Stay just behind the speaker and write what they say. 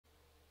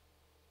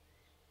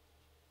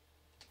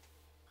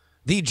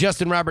The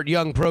Justin Robert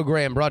Young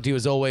program brought to you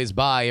as always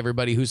by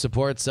everybody who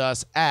supports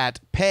us at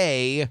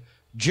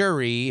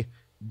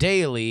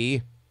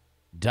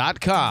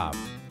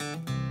payjurydaily.com.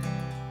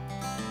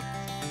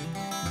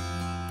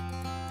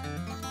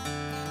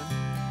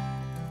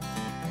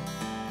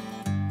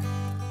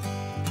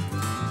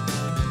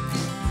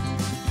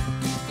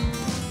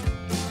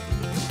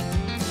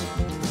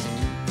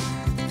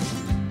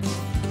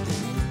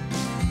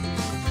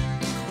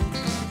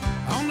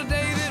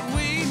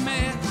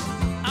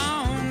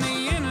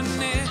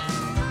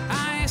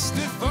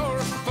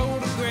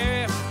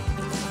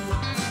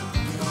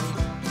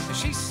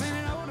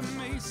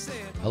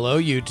 Hello,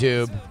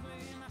 YouTube.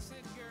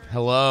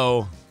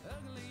 Hello.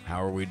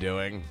 How are we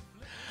doing?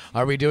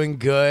 Are we doing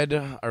good?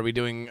 Are we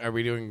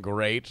doing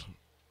great?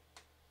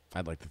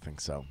 I'd like to think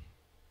so.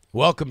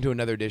 Welcome to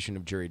another edition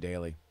of Jury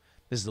Daily.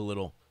 This is a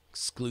little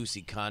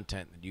exclusive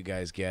content that you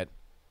guys get,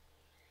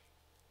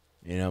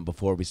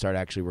 before we start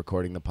actually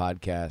recording the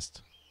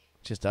podcast.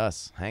 Just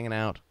us hanging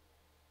out,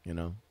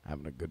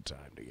 having a good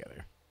time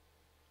together.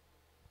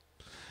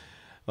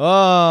 Oh,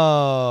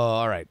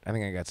 all right. I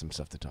think I got some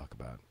stuff to talk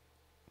about.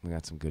 We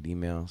got some good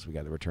emails. We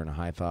got the return of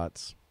high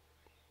thoughts.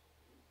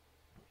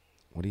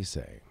 What do you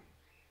say?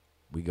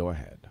 We go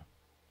ahead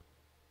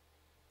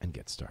and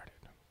get started.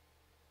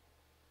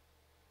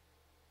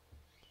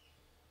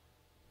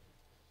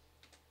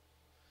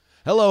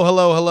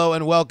 Hello,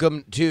 and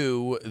welcome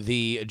to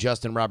the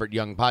Justin Robert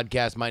Young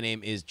podcast. My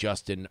name is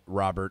Justin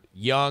Robert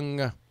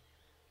Young.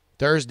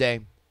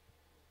 Thursday,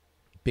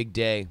 big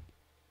day,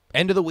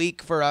 end of the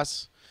week for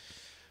us.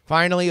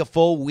 Finally, a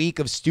full week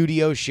of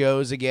studio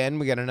shows again.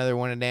 We got another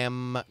one of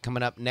them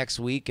coming up next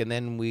week, and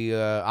then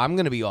I'm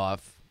going to be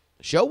off.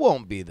 Show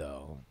won't be,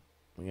 though.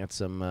 We got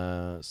some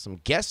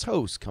guest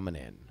hosts coming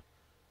in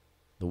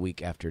the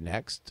week after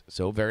next,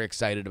 so very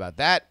excited about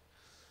that.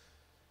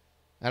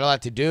 Got a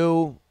lot to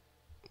do.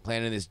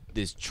 Planning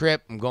this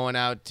trip. I'm going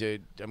out to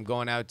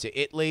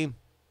Italy,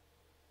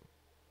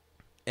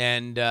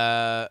 and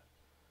I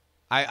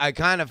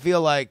kind of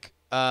feel like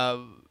I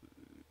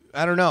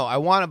don't know. I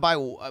want to buy.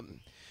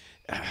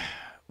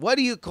 What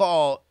do you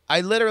call?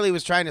 I literally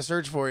was trying to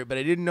search for it, but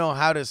I didn't know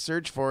how to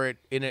search for it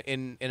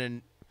in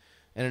an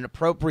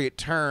appropriate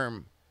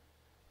term.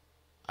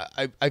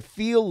 I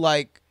feel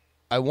like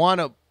I want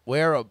to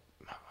wear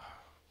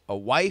a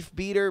wife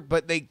beater,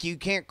 but you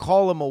can't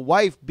call them a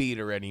wife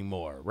beater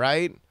anymore,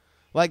 right?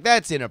 Like,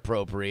 that's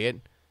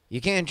inappropriate.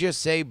 You can't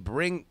just say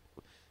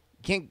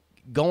can't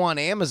go on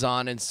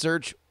Amazon and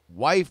search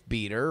wife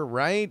beater,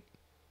 right?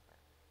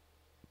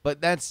 But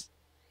that's.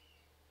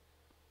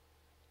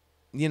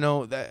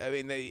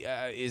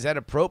 Is that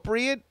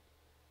appropriate?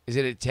 Is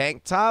it a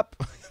tank top?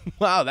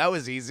 Wow, that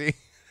was easy.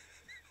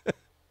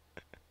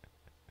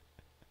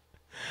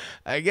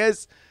 I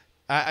guess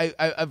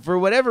I for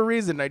whatever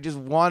reason, I just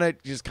want to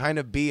just kind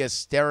of be a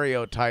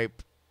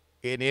stereotype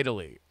in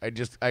Italy. I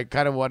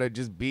kind of want to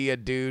just be a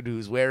dude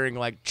who's wearing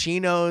like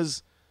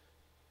chinos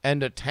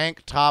and a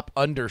tank top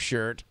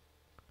undershirt.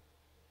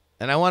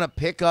 And I want to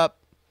pick up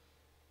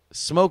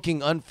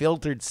smoking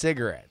unfiltered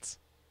cigarettes.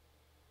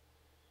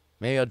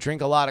 Maybe I'll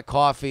drink a lot of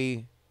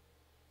coffee.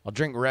 I'll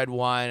drink red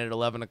wine at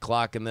 11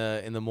 o'clock in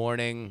the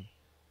morning.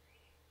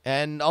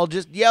 And I'll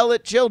just yell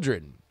at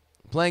children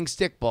playing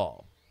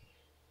stickball.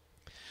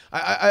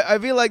 I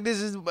feel like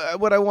this is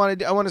what I want to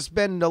do. I want to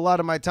spend a lot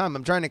of my time.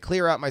 I'm trying to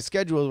clear out my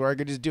schedule where I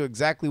could just do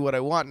exactly what I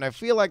want. And I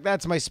feel like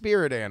that's my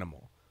spirit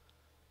animal.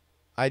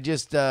 I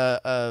just,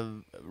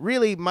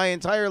 really, my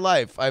entire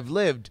life, I've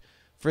lived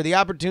for the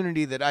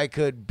opportunity that I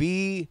could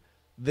be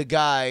the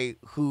guy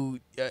who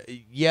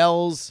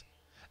yells,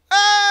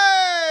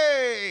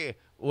 "Hey!"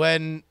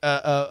 when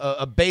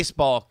a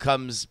baseball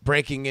comes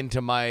breaking into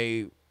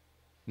my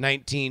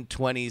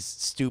 1920s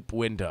stoop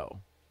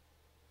window.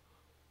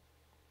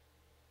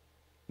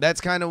 That's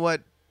kind of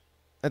what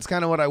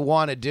I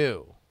want to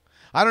do.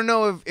 I don't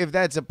know if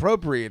that's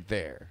appropriate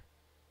there.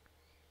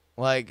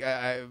 Like,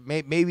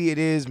 maybe it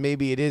is,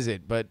 maybe it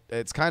isn't, but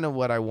it's kind of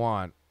what I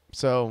want.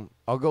 So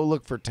I'll go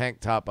look for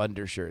tank top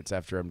undershirts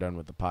after I'm done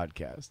with the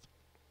podcast.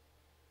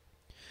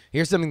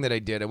 Here's something that I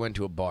did. I went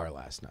to a bar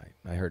last night.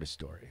 I heard a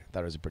story. I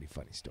thought it was a pretty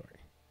funny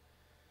story.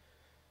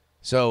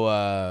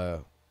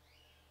 So,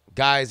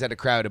 guys at a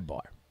crowded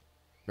bar,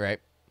 right?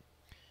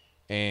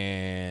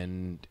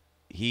 And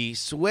he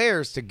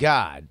swears to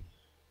God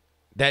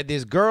that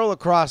this girl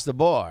across the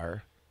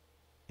bar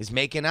is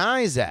making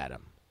eyes at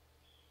him.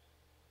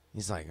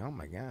 He's like, oh,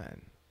 my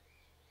God.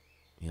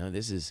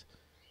 This is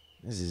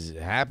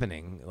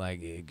happening.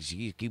 Like,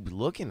 she keeps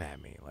looking at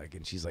me. Like,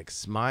 and she's, like,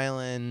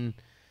 smiling.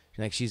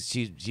 Like she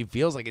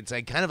feels like it's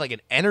like kind of like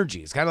an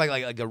energy. It's kind of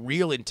like a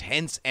real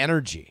intense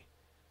energy.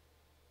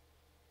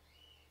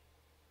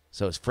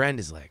 So his friend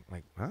is like,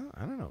 huh?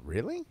 I don't know,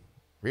 really,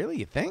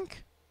 you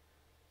think?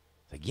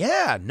 It's like,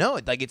 yeah, no,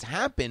 it's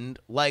happened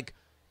like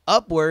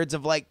upwards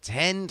of like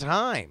 10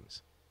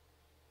 times.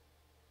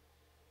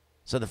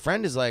 So the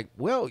friend is like,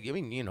 well, I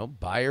mean,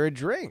 buy her a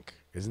drink.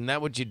 Isn't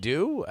that what you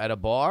do at a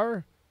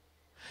bar?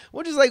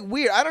 Which is like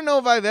weird. I don't know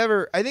if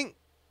I think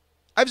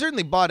I've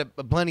certainly bought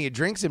plenty of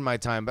drinks in my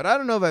time, but I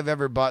don't know if I've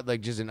ever bought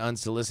like just an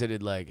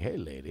unsolicited like, hey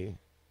lady,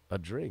 a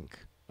drink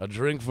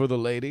for the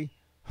lady.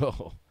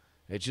 Oh,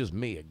 it's just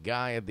me, a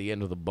guy at the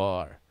end of the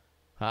bar.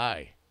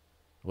 Hi,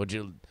 would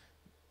you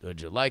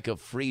like a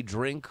free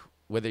drink,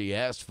 whether you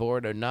asked for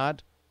it or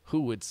not?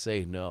 Who would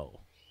say no?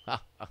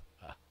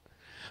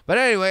 But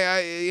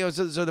anyway,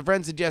 so the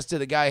friend suggests to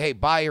the guy, hey,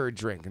 buy her a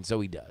drink, and so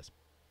he does.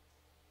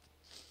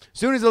 As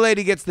soon as the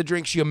lady gets the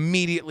drink, she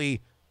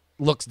immediately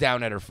looks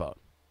down at her phone.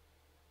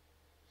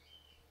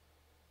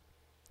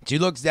 She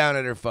looks down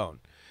at her phone,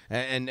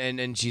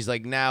 and she's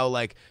like now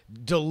like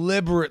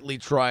deliberately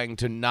trying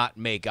to not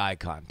make eye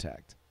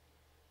contact.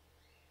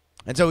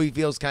 And so he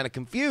feels kind of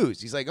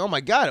confused. He's like, oh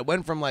my God, it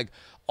went from like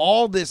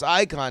all this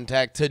eye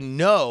contact to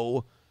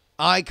no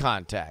eye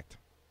contact.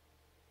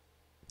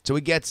 So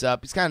he gets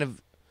up. He's kind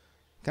of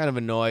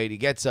annoyed. He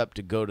gets up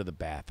to go to the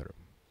bathroom.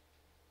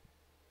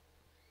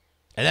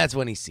 And that's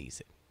when he sees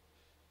it.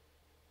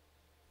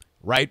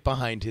 Right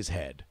behind his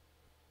head,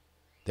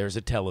 there's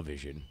a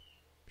television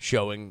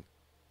showing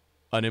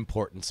an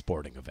important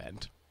sporting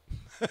event.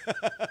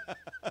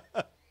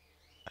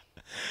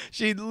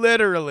 She'd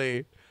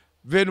literally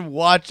been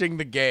watching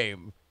the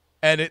game,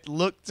 and it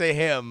looked to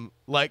him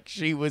like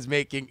she was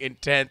making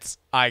intense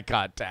eye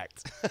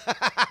contact.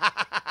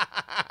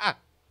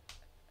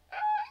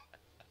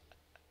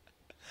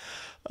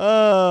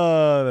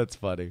 Oh, that's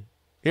funny.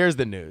 Here's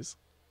the news.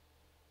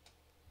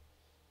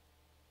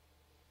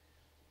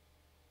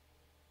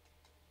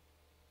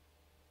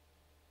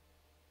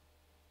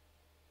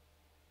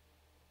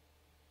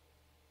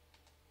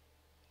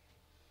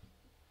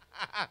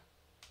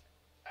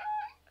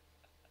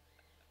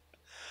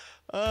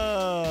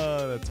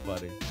 Oh, that's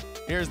funny.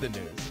 Here's the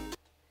news.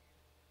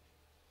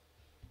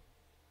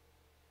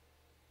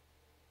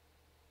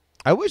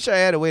 I wish I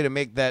had a way to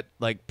make that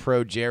like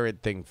pro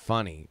Jared thing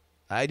funny.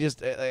 I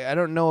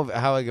don't know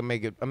how I can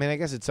make it. I mean, I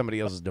guess it's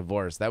somebody else's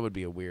divorce. That would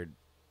be a weird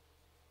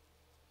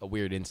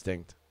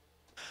instinct.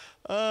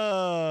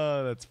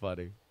 Oh, that's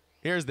funny.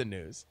 Here's the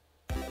news.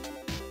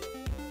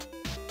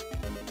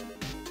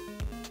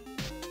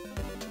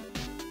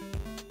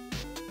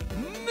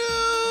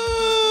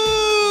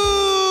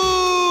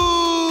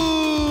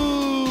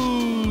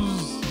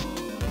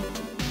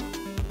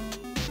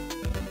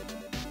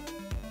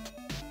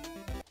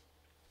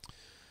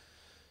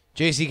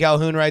 JC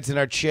Calhoun writes in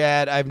our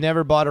chat, I've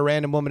never bought a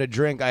random woman a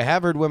drink. I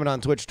have heard women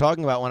on Twitch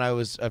talking about when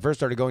I first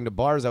started going to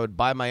bars, I would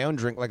buy my own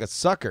drink like a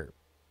sucker,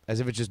 as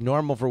if it's just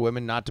normal for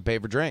women not to pay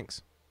for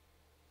drinks.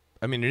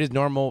 I mean, it is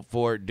normal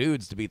for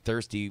dudes to be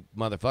thirsty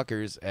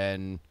motherfuckers,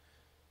 and,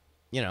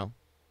 you know,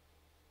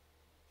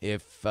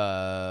 if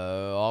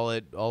all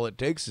it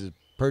takes is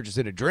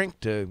purchasing a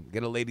drink to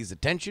get a lady's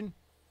attention,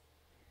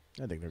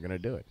 I think they're going to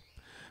do it.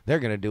 They're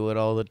going to do it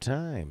all the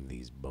time,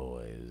 these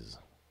boys.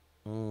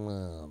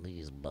 Oh,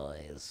 these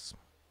boys.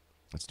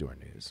 Let's do our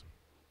news.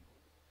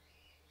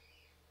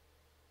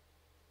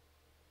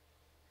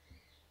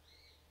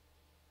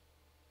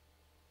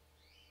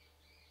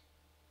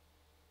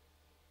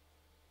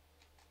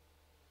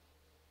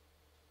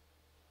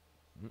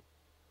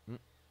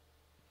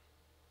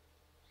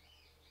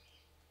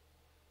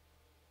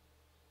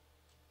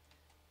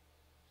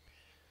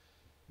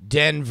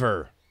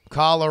 Denver,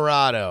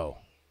 Colorado.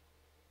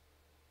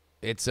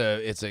 It's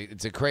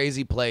a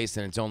crazy place,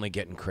 and it's only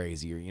getting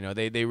crazier. You know,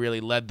 they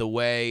really led the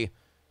way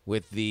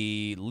with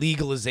the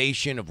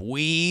legalization of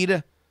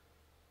weed.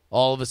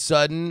 All of a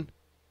sudden,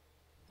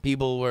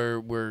 people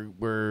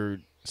were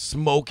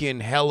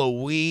smoking hella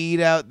weed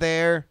out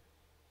there.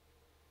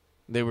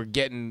 They were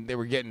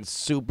getting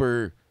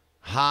super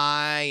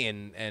high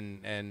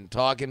and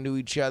talking to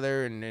each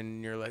other,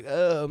 and you're like,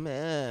 oh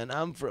man,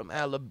 I'm from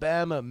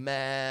Alabama,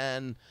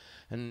 man.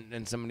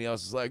 And somebody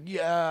else is like,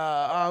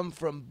 yeah, I'm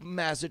from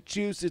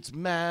Massachusetts,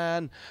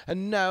 man.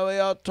 And now we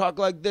all talk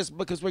like this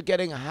because we're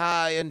getting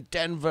high in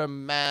Denver,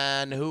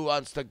 man. Who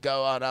wants to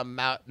go on a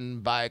mountain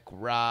bike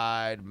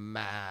ride,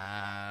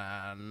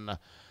 man?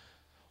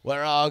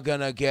 We're all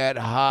going to get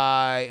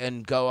high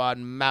and go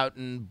on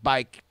mountain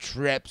bike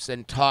trips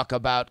and talk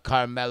about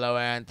Carmelo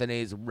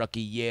Anthony's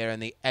rookie year in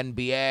the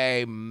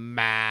NBA,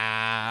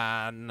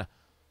 man.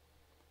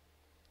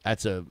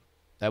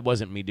 That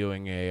wasn't me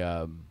doing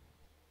a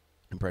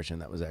impression.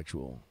 That was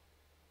actual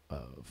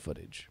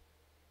footage.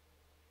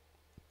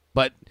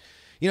 But,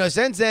 you know,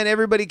 since then,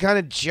 everybody kind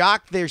of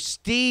jocked their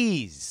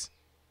stees.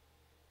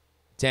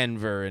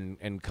 Denver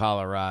and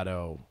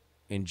Colorado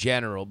in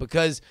general,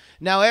 because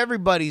now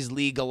everybody's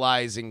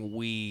legalizing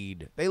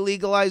weed. They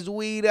legalized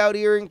weed out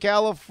here in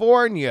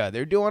California.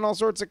 They're doing all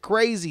sorts of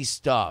crazy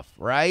stuff,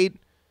 right?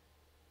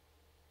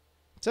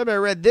 Somebody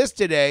read this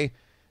today.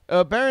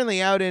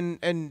 Apparently out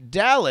in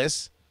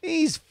Dallas,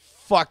 these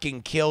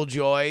fucking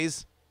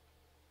killjoys,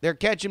 they're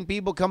catching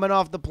people coming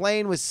off the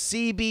plane with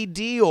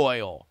CBD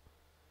oil.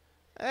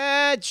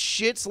 That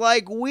shit's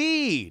like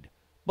weed,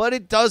 but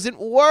it doesn't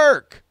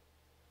work.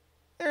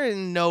 There is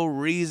no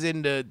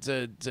reason to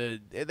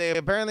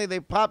they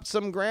popped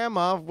some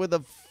grandma with a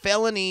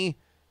felony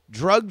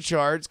drug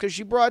charge because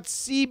she brought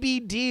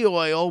CBD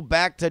oil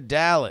back to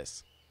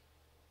Dallas.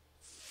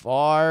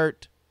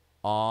 Fart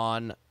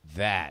on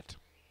that.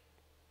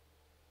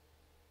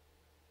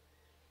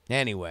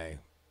 Anyway,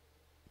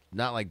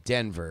 not like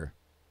Denver.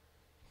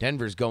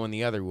 Denver's going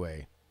the other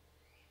way.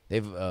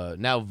 They've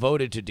now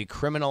voted to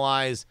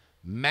decriminalize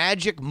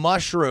magic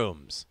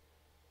mushrooms.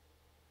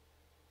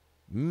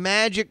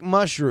 Magic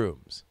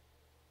mushrooms.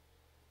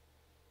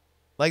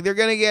 Like they're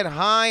going to get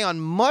high on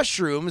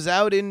mushrooms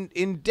out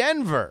in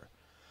Denver.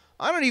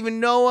 I don't even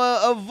know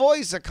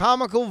a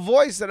comical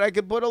voice that I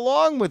could put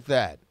along with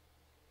that.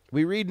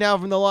 We read now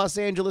from the Los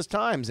Angeles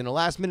Times. In a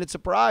last-minute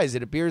surprise,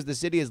 it appears the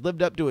city has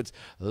lived up to its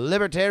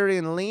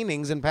libertarian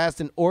leanings and passed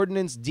an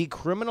ordinance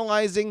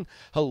decriminalizing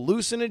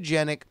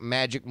hallucinogenic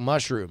magic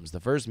mushrooms,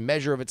 the first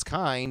measure of its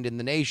kind in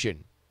the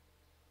nation.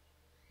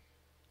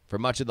 For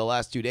much of the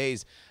last 2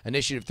 days,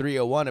 Initiative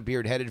 301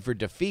 appeared headed for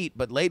defeat,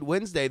 but late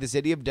Wednesday, the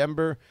city of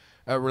Denver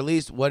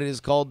released what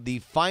is called the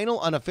final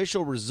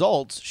unofficial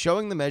results,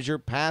 showing the measure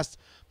passed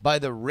by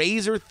the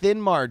razor-thin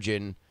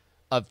margin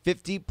of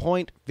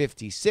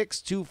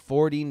 50.56 to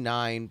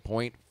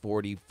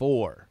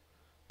 49.44.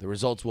 The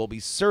results will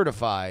be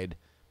certified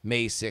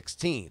May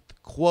 16th.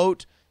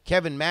 Quote,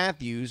 Kevin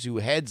Matthews, who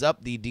heads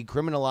up the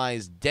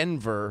Decriminalized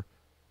Denver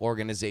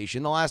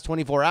organization, the last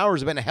 24 hours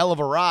have been a hell of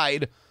a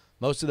ride.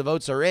 Most of the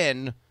votes are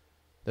in,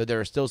 though there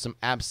are still some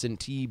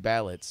absentee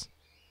ballots.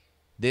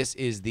 This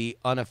is the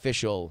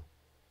official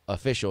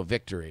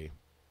victory.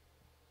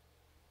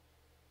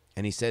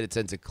 And he said it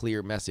sends a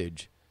clear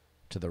message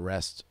to the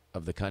rest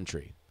of the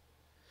country.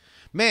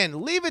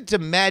 Man, leave it to a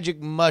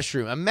magic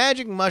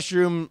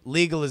mushroom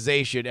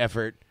legalization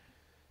effort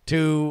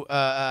to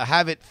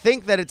have it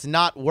think that it's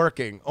not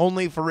working,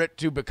 only for it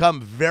to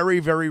become very,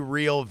 very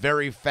real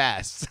very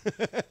fast.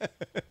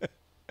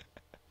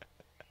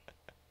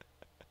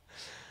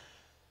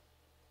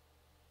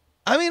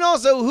 I mean,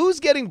 also, who's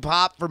getting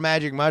popped for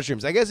magic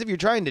mushrooms? I guess if you're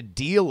trying to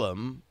deal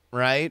them,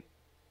 right?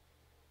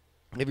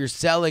 If you're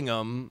selling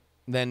them,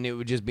 then it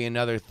would just be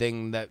another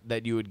thing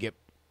that you would get,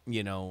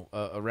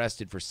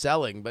 arrested for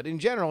selling. But in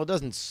general, it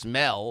doesn't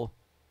smell.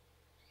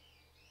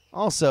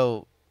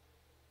 Also,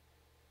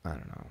 I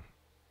don't know.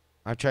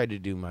 I've tried to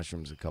do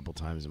mushrooms a couple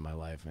times in my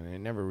life, and it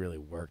never really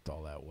worked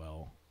all that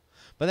well.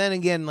 But then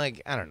again,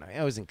 like, I don't know.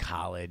 I was in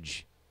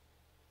college.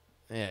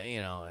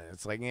 Yeah,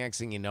 it's like next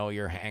thing you know,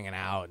 you're hanging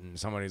out, and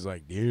somebody's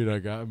like, dude, I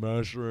got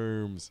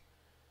mushrooms.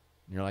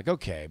 And you're like,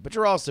 okay. But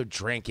you're also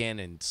drinking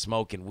and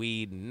smoking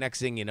weed, and next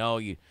thing you know,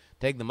 you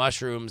take the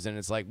mushrooms, and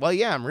it's like, well,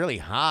 yeah, I'm really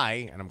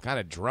high, and I'm kind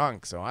of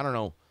drunk, so I don't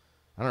know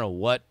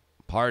what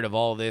part of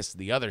all this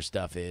the other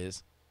stuff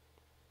is.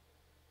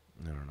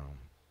 I don't know.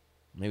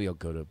 Maybe I'll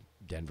go to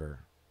Denver,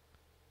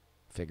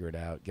 figure it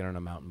out, get on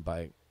a mountain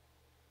bike.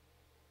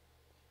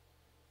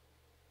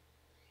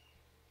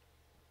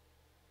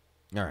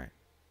 All right.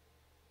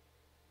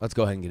 Let's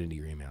go ahead and get into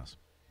your emails.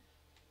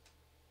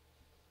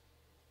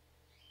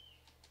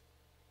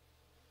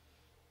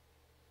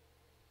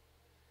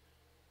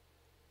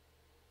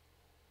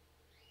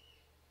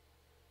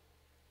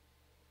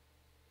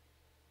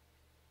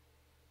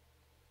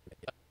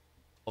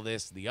 All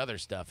this, the other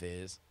stuff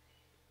is,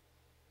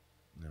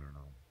 I don't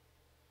know.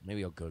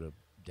 Maybe I'll go to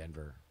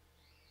Denver,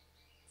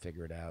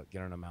 figure it out,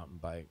 get on a mountain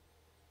bike.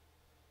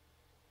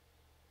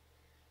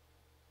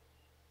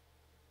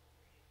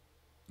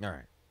 All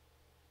right.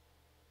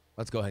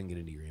 Let's go ahead and get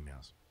into your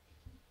emails.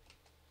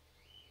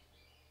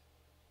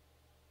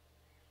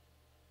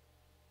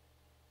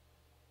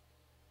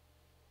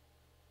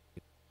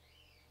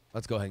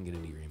 Let's go ahead and get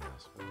into your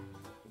emails.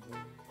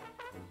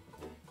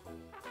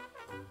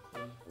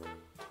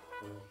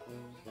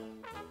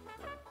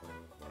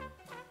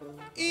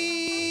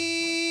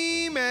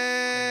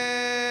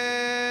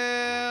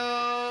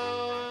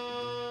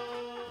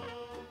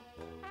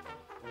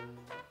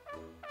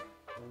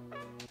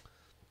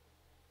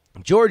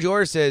 George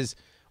Orr says,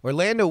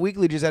 Orlando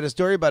Weekly just had a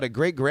story about a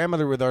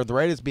great-grandmother with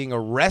arthritis being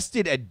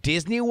arrested at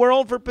Disney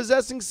World for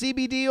possessing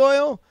CBD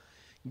oil.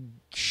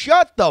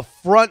 Shut the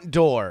front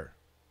door.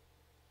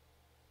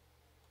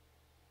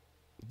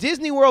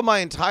 Disney World my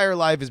entire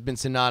life has been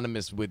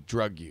synonymous with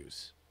drug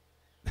use.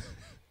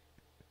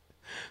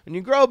 When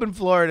you grow up in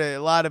Florida, a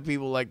lot of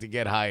people like to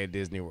get high at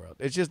Disney World.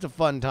 It's just a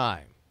fun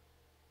time.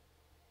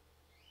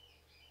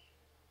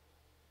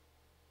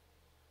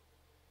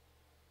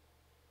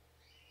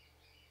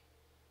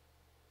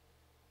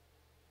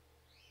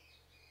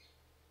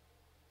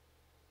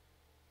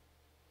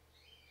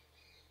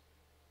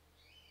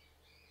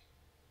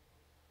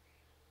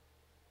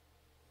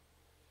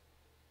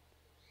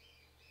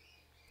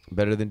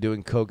 Better than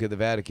doing coke at the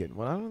Vatican.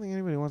 Well, I don't think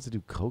anybody wants to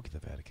do coke at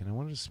the Vatican. I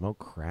wanted to smoke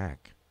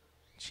crack.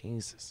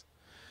 Jesus.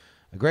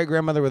 A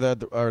great-grandmother with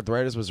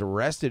arthritis was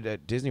arrested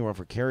at Disney World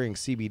for carrying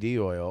CBD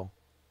oil.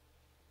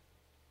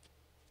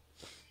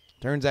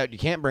 Turns out you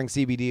can't bring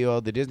CBD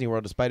oil to Disney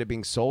World despite it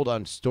being sold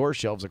on store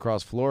shelves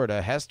across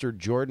Florida. Hester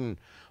Jordan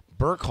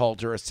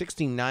Burkhalter, a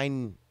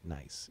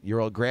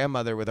 69-year-old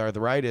grandmother with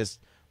arthritis,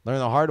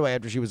 learned the hard way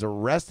after she was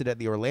arrested at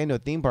the Orlando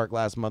theme park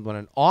last month when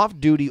an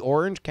off-duty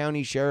Orange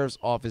County Sheriff's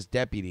Office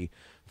deputy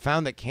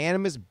found the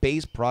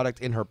cannabis-based product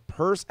in her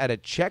purse at a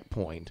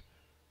checkpoint.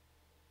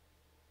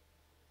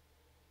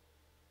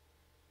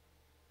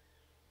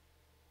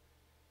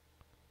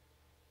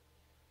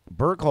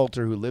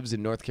 Burkhalter, who lives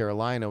in North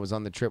Carolina, was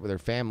on the trip with her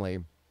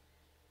family.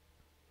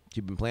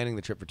 She'd been planning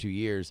the trip for 2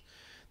 years.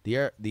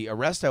 The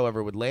arrest,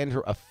 however, would land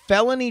her a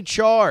felony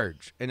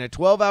charge and a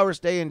 12-hour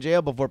stay in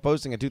jail before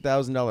posting a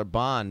 $2,000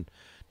 bond,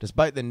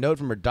 despite the note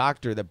from her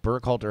doctor that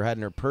Burkhalter had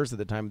in her purse at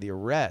the time of the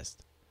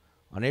arrest.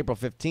 On April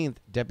 15th,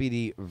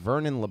 Deputy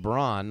Vernon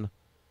LeBron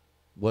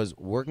was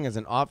working as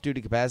an off-duty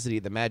capacity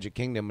at the Magic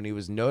Kingdom when he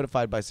was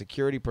notified by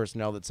security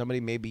personnel that somebody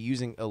may be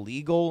using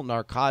illegal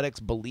narcotics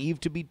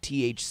believed to be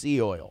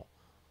THC oil.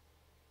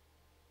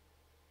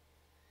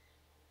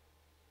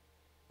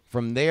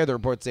 From there, the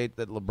reports state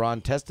that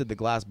LeBron tested the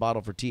glass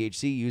bottle for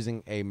THC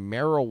using a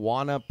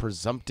marijuana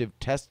presumptive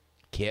test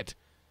kit,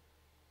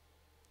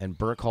 and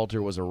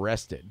Burkhalter was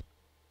arrested.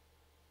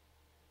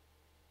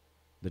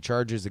 The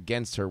charges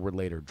against her were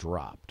later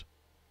dropped.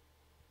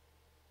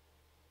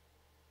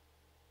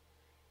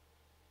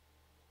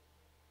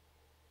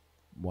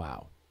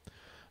 Wow.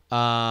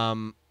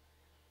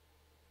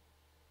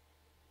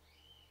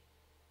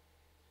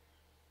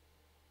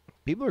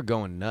 People are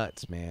going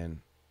nuts, man.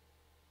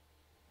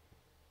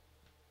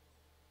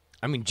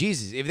 I mean,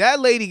 Jesus, if that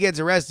lady gets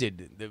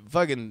arrested,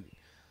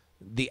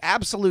 the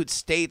absolute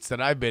states that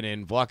I've been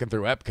in walking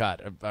through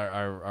Epcot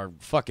are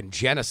fucking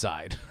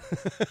genocide.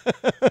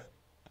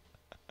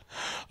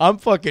 I'm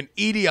fucking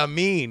Idi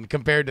Amin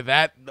compared to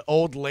that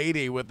old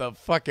lady with a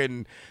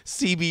fucking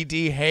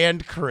CBD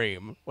hand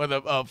cream with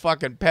a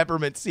fucking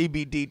peppermint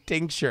CBD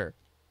tincture.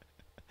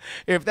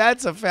 If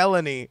that's a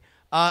felony,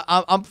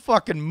 I'm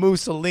fucking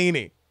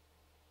Mussolini.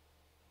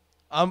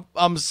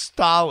 I'm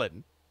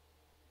Stalin.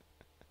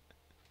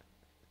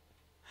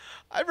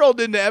 I rolled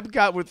into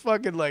Epcot with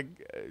fucking all right,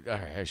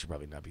 I should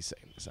probably not be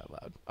saying this out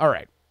loud. All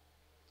right.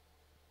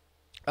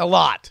 A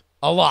lot.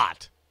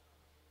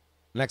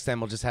 Next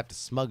time I'll just have to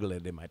smuggle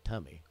it in my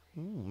tummy.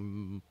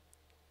 All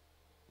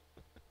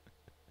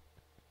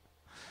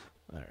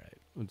right,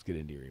 let's get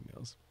into your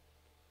emails.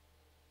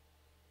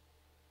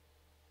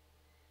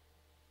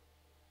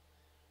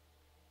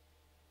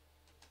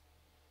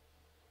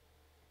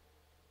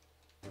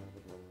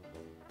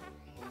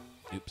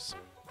 Oops,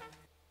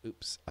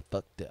 I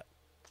fucked up.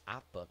 I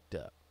fucked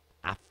it up.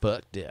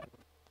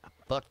 I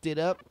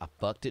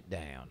fucked it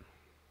down.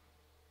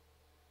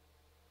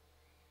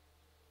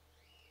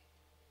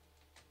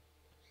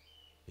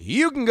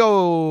 You can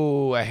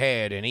go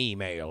ahead and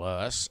email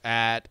us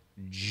at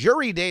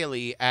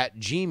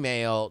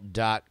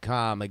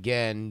jurydaily@gmail.com.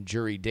 Again,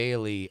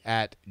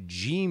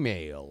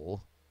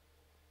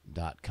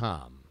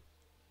 jurydaily@gmail.com.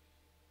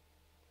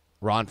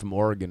 Ron from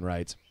Oregon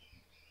writes,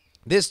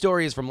 this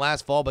story is from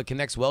last fall, but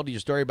connects well to your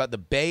story about the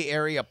Bay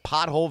Area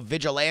pothole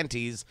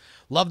vigilantes.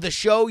 Love the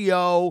show,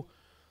 yo.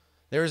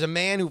 There is a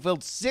man who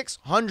filled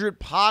 600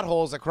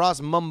 potholes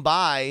across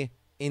Mumbai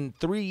in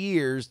 3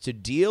 years to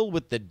deal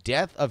with the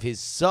death of his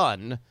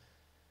son.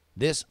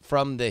 This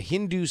from the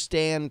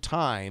Hindustan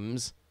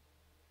Times.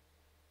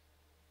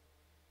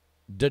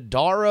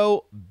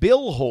 Dadaro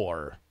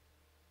Bilhor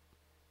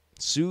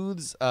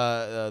soothes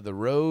the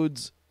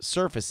road's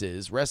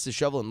surfaces, rests his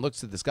shovel, and looks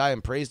to the sky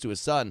and prays to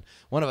his son,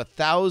 one of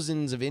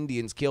thousands of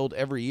Indians killed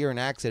every year in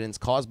accidents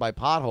caused by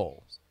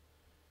potholes.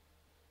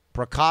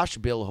 Prakash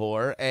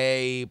Bilhor,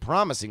 a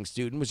promising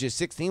student, was just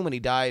 16 when he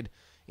died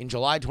in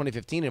July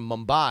 2015 in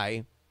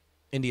Mumbai,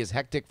 India's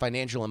hectic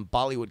financial and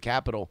Bollywood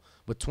capital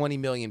with 20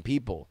 million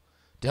people.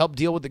 To help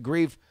deal with the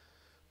grief,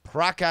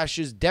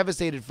 Prakash's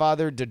devastated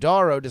father,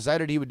 Dadaro,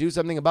 decided he would do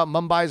something about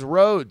Mumbai's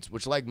roads,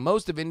 which, like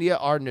most of India,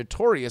 are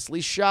notoriously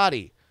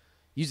shoddy.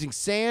 Using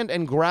sand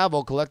and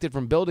gravel collected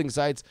from building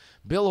sites,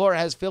 Bilhor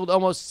has filled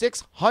almost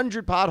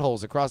 600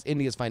 potholes across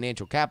India's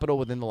financial capital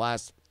within the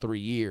last 3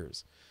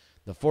 years.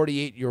 The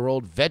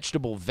 48-year-old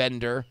vegetable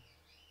vendor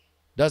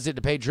does it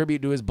to pay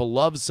tribute to his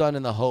beloved son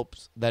in the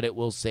hopes that it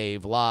will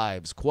save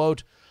lives.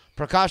 Quote,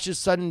 Prakash's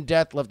sudden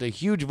death left a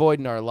huge void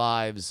in our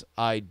lives.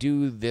 I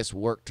do this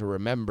work to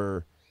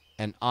remember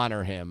and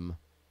honor him.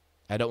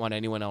 I don't want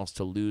anyone else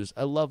to lose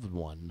a loved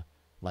one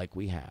like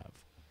we have.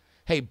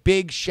 Hey,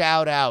 big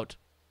shout out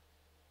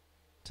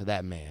to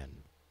that man.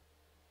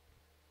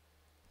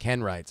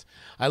 Ken writes,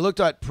 I looked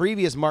at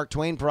previous Mark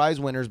Twain Prize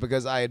winners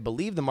because I had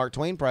believed the Mark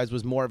Twain Prize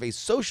was more of a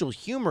social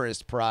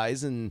humorist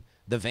prize in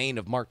the vein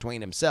of Mark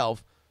Twain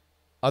himself,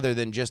 other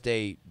than just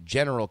a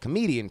general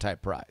comedian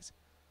type prize.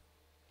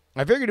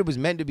 I figured it was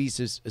meant to be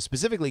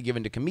specifically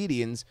given to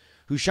comedians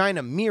who shine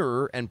a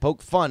mirror and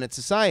poke fun at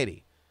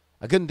society.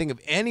 I couldn't think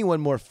of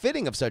anyone more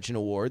fitting of such an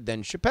award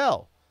than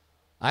Chappelle.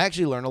 I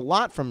actually learned a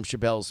lot from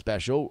Chappelle's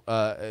special,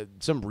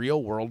 some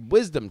real-world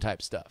wisdom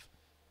type stuff.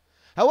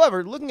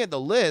 However, looking at the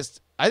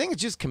list, I think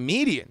it's just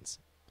comedians.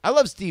 I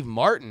love Steve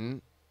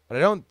Martin, but I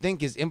don't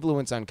think his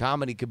influence on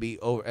comedy could be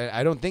overstated.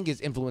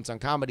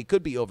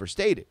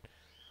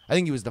 I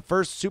think he was the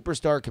first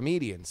superstar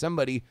comedian,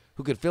 somebody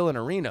who could fill an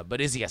arena.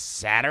 But is he a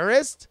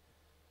satirist?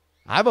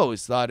 I've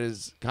always thought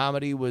his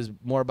comedy was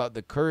more about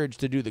the courage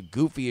to do the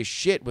goofiest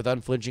shit with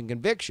unflinching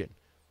conviction.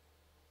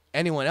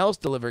 Anyone else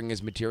delivering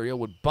his material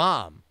would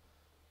bomb.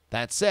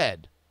 That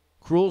said,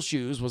 Cruel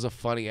Shoes was a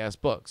funny-ass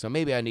book, so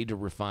maybe I need to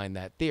refine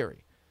that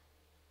theory.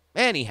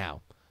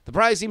 Anyhow, the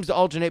prize seems to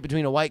alternate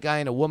between a white guy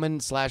and a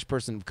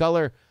woman/person of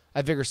color.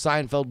 I figure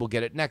Seinfeld will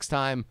get it next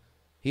time.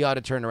 He ought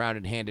to turn around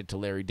and hand it to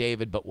Larry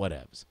David, but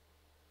whatevs.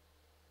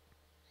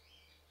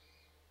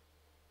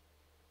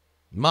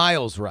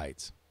 Miles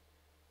writes,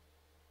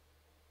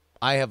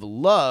 I have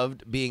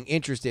loved being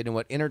interested in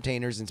what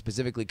entertainers and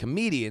specifically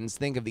comedians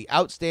think of the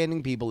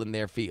outstanding people in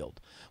their field.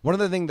 One of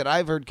the things that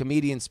I've heard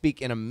comedians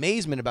speak in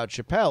amazement about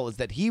Chappelle is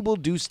that he will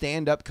do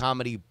stand-up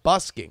comedy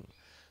busking.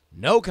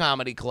 No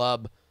comedy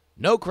club,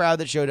 no crowd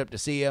that showed up to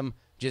see him,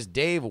 just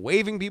Dave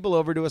waving people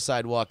over to a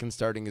sidewalk and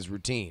starting his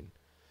routine.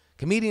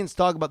 Comedians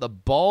talk about the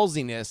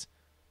ballsiness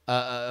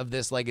of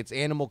this like it's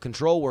animal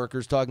control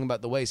workers talking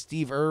about the way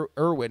Steve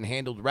Irwin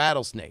handled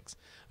rattlesnakes,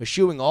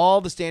 eschewing all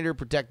the standard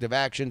protective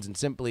actions and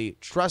simply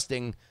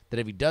trusting that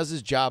if he does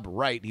his job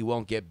right, he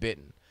won't get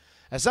bitten.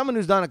 As someone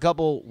who's done a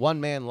couple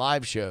one-man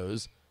live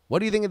shows, what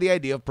do you think of the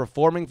idea of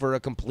performing for a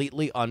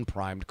completely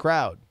unprimed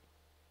crowd?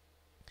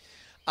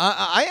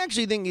 I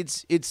actually think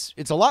it's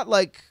a lot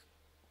like,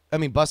 I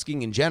mean,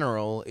 busking in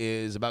general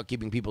is about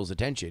keeping people's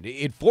attention.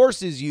 It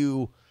forces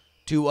you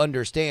to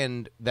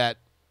understand that,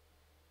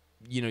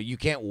 you know, you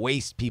can't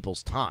waste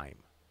people's time.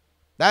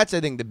 That's, I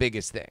think, the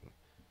biggest thing,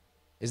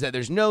 is that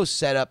there's no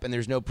setup and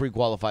there's no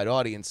pre-qualified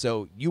audience,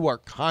 so you are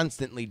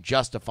constantly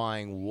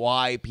justifying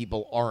why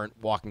people aren't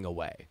walking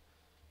away.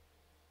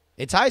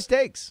 It's high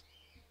stakes,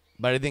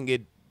 but I think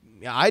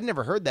I'd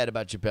never heard that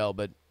about Chappelle,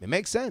 but it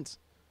makes sense.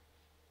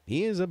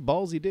 He is a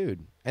ballsy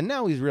dude, and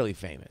now he's really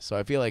famous, so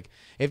I feel like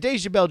if Dave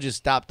Chappelle just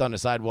stopped on a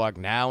sidewalk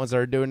now and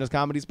started doing his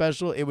comedy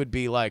special, it would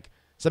be like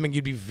something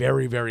you'd be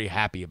very, very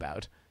happy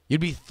about. You'd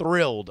be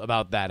thrilled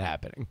about that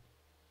happening.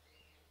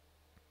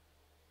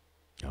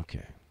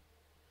 Okay.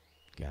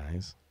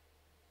 Guys,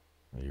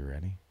 are you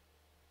ready?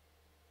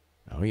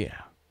 Oh,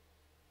 yeah.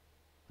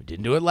 We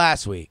didn't do it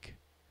last week,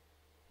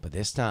 but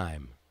this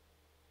time,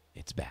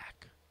 it's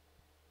back.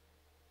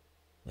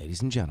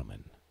 Ladies and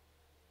gentlemen,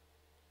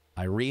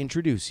 I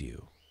reintroduce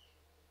you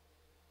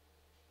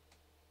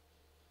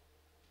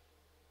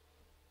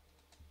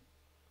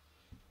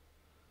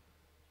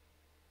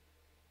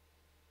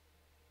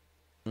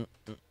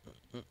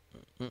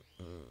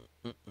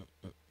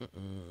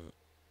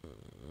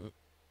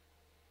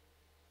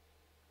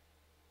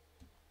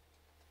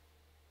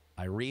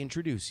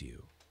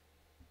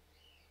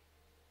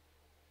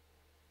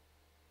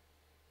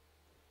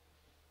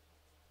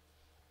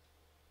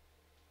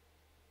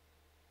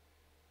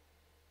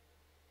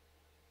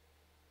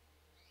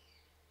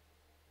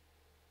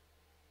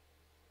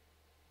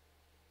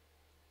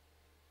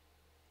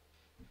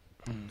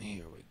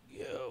Here we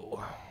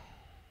go.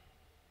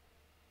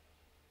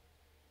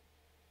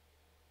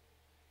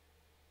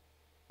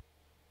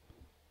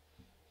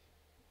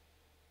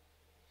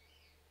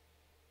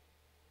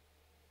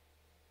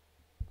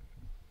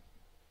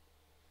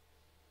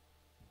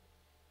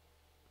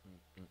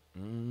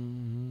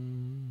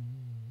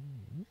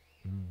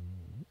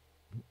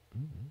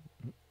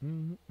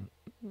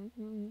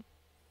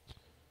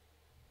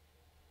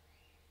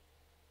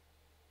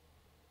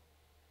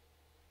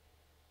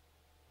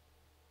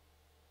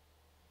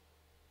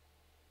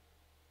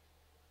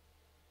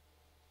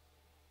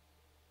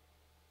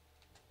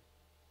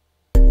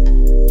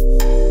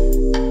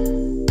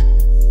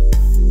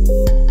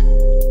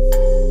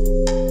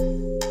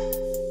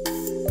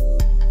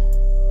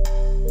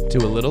 To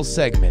a little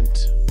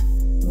segment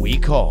we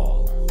call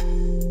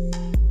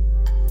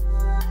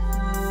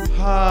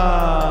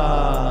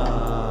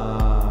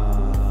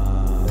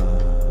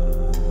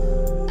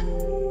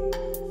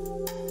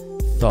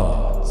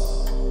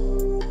Thoughts.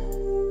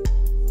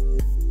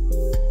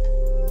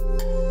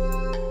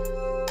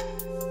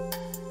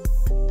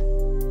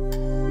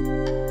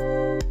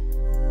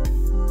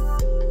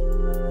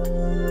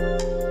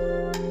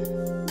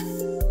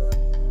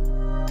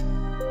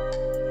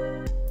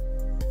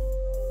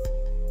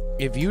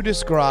 If you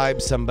describe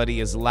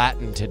somebody as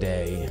Latin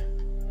today,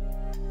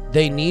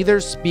 they neither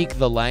speak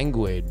the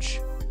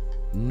language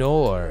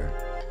nor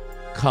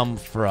come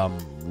from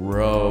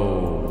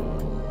Rome.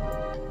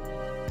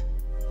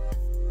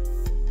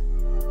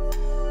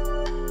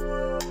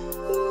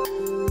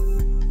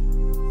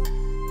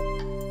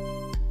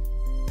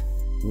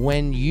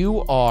 When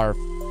you are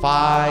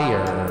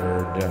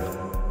fired,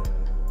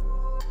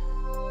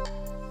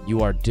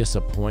 you are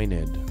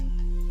disappointed.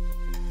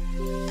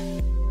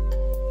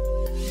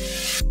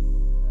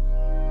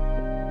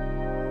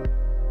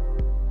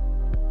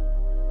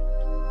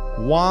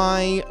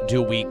 Why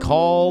do we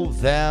call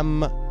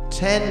them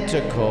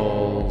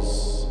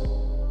tentacles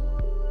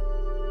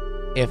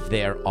if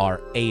there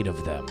are 8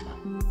 of them?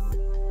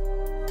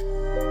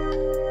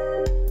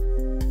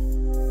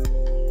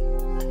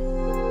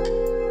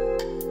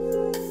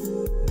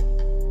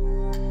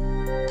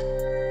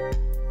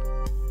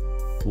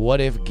 What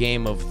if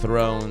Game of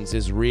Thrones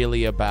is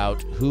really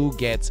about who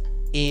gets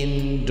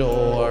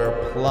indoor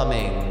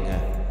plumbing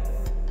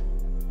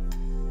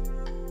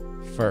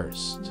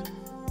first?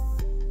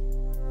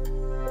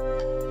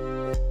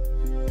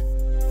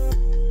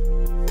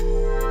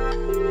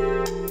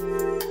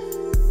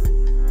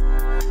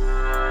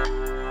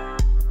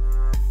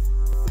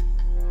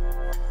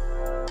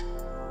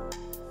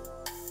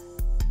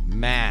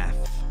 Math.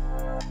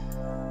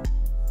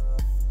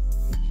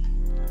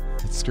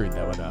 I screwed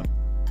that one up.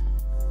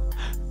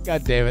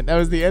 God damn it. That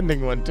was the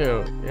ending one,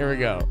 too. Here we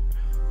go.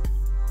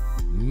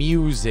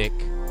 Music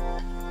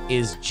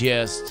is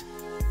just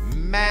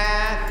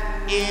math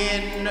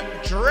in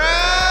drag.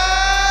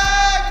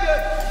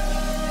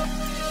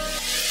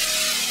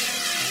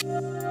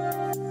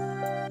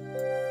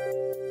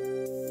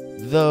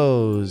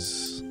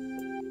 Those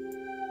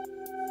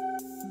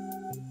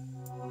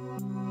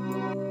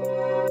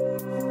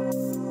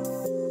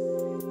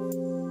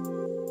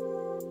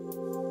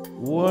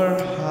were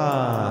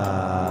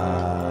high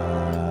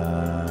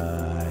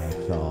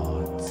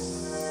thoughts.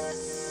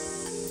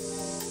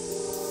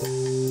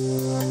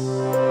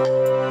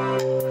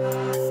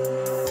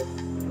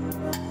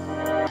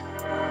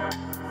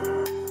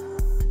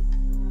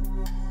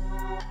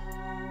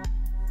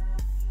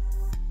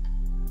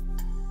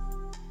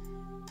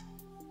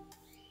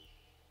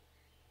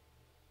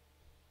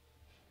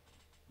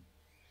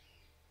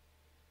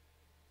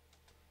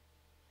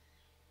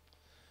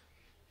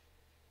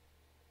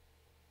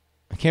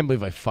 I can't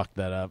believe I fucked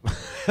that up.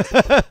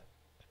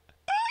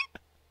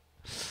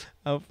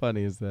 How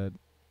funny is that?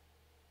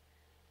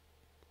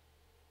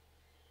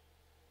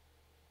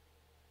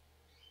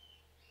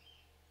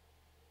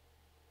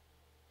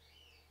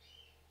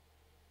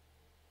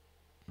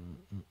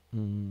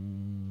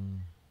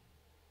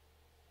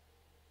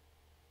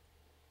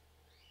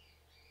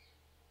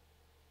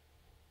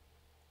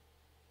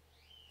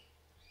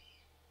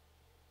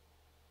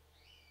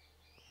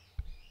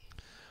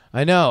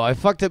 I know. I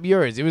fucked up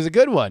yours. It was a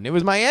good one. It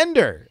was my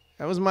ender.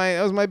 That was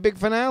my big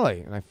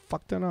finale, and I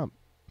fucked it up.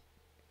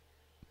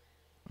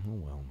 Oh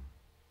well.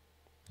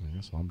 I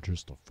guess I'm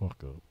just a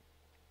fuck up.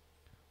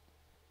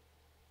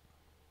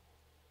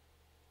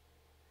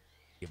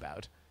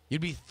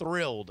 You'd be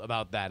thrilled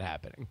about that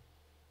happening.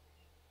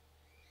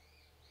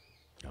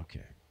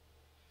 Okay.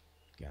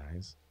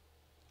 Guys,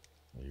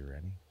 are you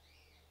ready?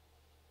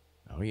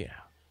 Oh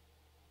yeah.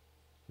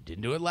 We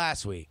didn't do it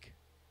last week,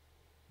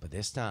 but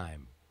this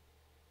time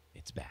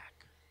it's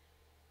back.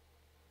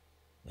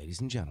 Ladies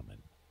and gentlemen,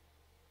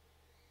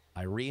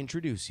 I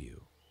reintroduce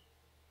you.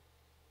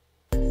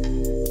 I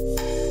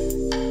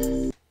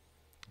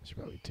should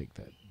probably take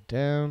that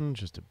down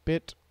just a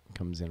bit.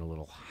 Comes in a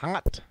little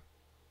hot.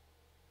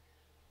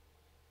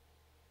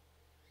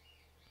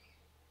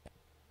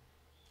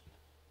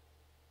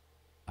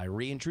 I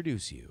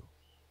reintroduce you.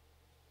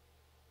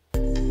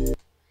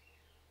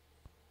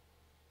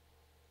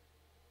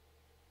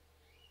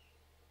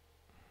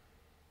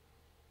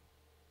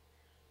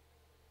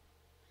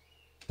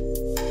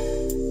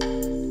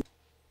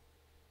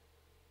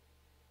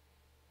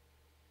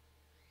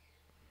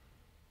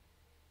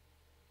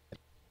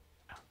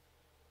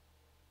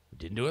 We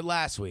didn't do it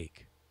last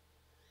week,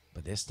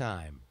 but this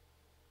time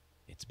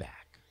it's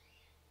back.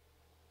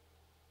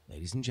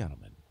 Ladies and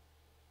gentlemen,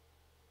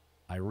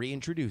 I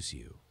reintroduce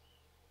you.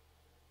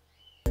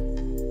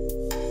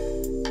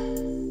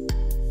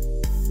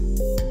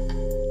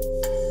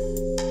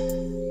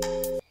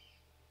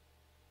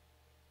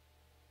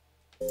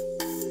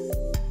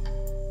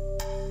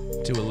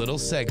 To a little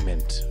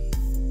segment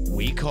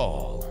we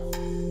call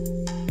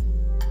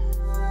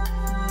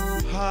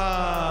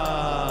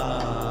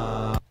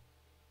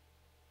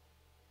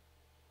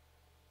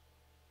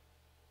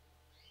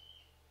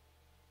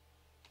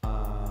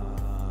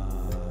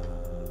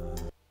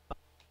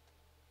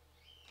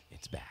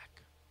It's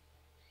back.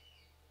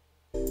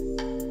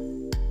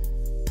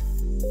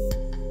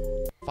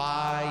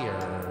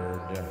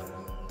 Fired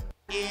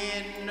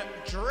in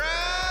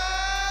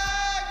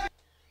drag.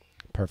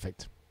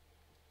 Perfect.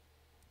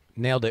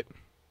 Nailed it.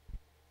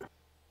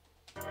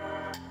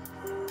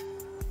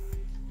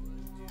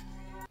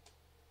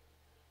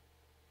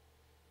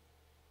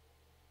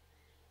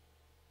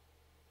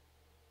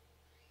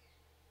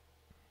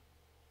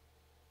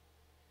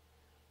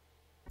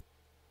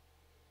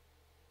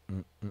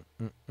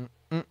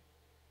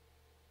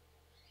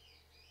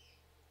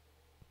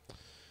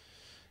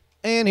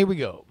 And here we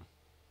go.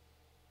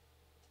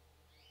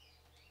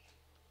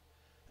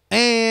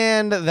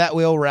 And that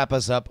will wrap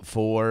us up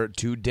for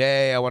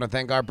today. I want to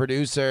thank our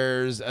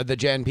producers, the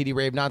Jen, PD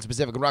Rave,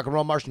 Non-Specific, and Rock and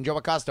Roll, Martian, Joe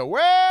Acosta,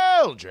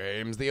 Will,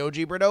 James, the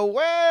OG Brito,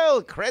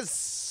 Will,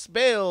 Chris,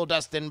 Bill,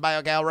 Dustin,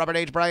 BioGal, Robert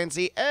H., Brian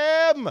C.,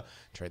 M.,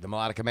 Trade the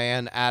Melodica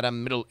Man,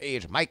 Adam, Middle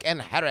Age, Mike,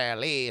 and Harry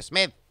Lee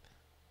Smith.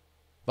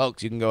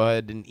 Folks, you can go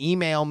ahead and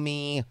email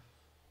me,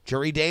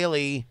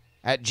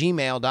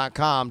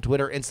 JuRYDaily@gmail.com,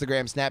 Twitter,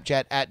 Instagram,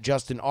 Snapchat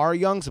 @Justin R.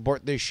 Young.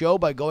 Support this show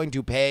by going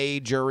to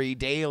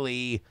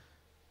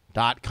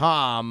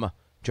payjurydaily.com.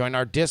 Join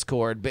our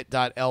Discord,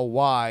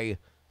 bit.ly/JuRY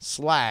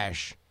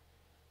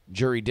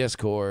JuRY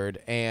Discord,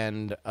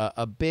 and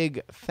a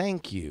big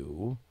thank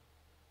you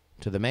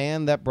to the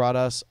man that brought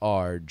us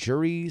our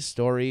JuRY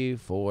story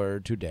for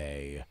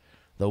today.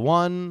 The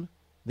one,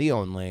 the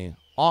only,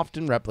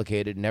 often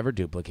replicated, never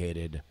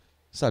duplicated,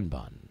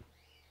 Sunbun.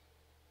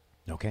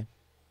 Okay?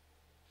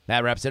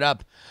 That wraps it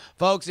up.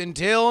 Folks,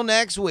 until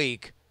next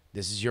week,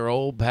 this is your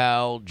old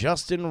pal,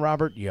 Justin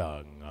Robert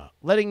Young,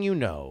 letting you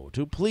know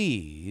to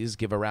please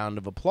give a round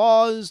of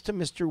applause to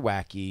Mr.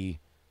 Wacky.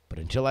 But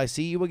until I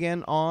see you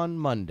again on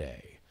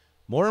Monday,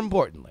 more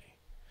importantly,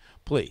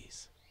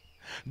 please,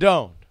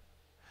 don't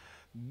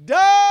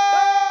die!